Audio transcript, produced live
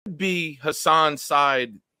be Hassan's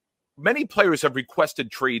side. Many players have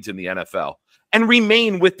requested trades in the NFL and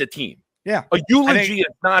remain with the team. Yeah. A eulogy is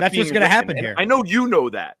not that's being what's going to happen written. here. I know you know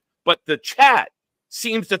that, but the chat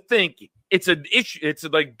seems to think it's an issue. It's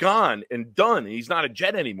like gone and done. And he's not a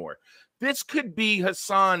Jet anymore. This could be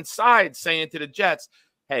Hassan's side saying to the Jets,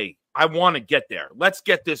 hey, I want to get there. Let's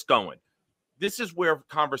get this going. This is where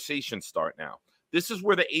conversations start now. This is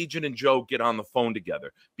where the agent and Joe get on the phone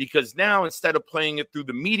together, because now instead of playing it through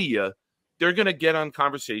the media, they're going to get on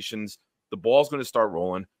conversations. The ball's going to start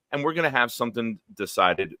rolling, and we're going to have something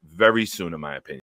decided very soon, in my opinion.